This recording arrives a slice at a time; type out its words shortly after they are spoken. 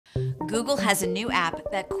Google has a new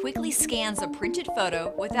app that quickly scans a printed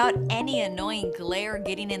photo without any annoying glare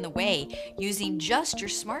getting in the way using just your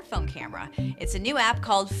smartphone camera. It's a new app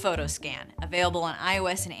called PhotoScan, available on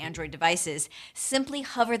iOS and Android devices. Simply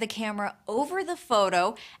hover the camera over the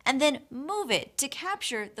photo and then move it to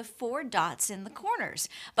capture the 4 dots in the corners.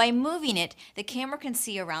 By moving it, the camera can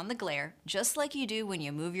see around the glare, just like you do when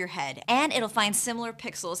you move your head, and it'll find similar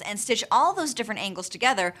pixels and stitch all those different angles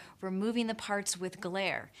together, removing the parts with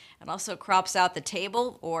glare. It also crops out the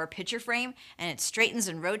table or picture frame, and it straightens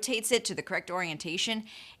and rotates it to the correct orientation.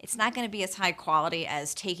 It's not going to be as high quality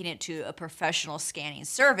as taking it to a professional scanning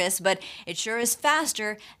service, but it sure is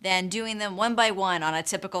faster than doing them one by one on a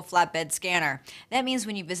typical flatbed scanner. That means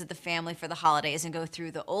when you visit the family for the holidays and go through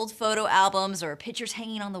the old photo albums or pictures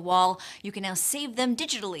hanging on the wall, you can now save them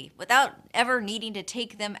digitally without ever needing to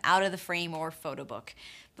take them out of the frame or photo book.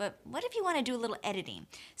 But what if you want to do a little editing?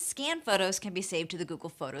 Scanned photos can be saved to the Google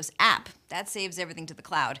Photos app. That saves everything to the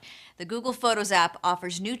cloud. The Google Photos app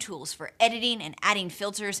offers new tools for editing and adding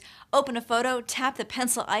filters. Open a photo, tap the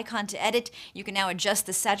pencil icon to edit. You can now adjust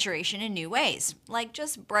the saturation in new ways, like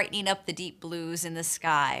just brightening up the deep blues in the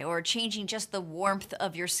sky or changing just the warmth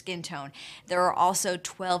of your skin tone. There are also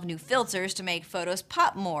 12 new filters to make photos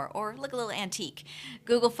pop more or look a little antique.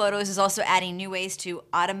 Google Photos is also adding new ways to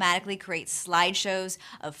automatically create slideshows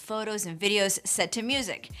of photos and videos set to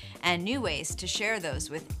music, and new ways to share those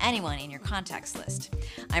with anyone in your contacts list.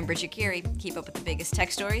 I'm Bridget Geary. Keep up with the biggest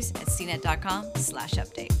tech stories at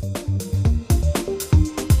cnet.com/update.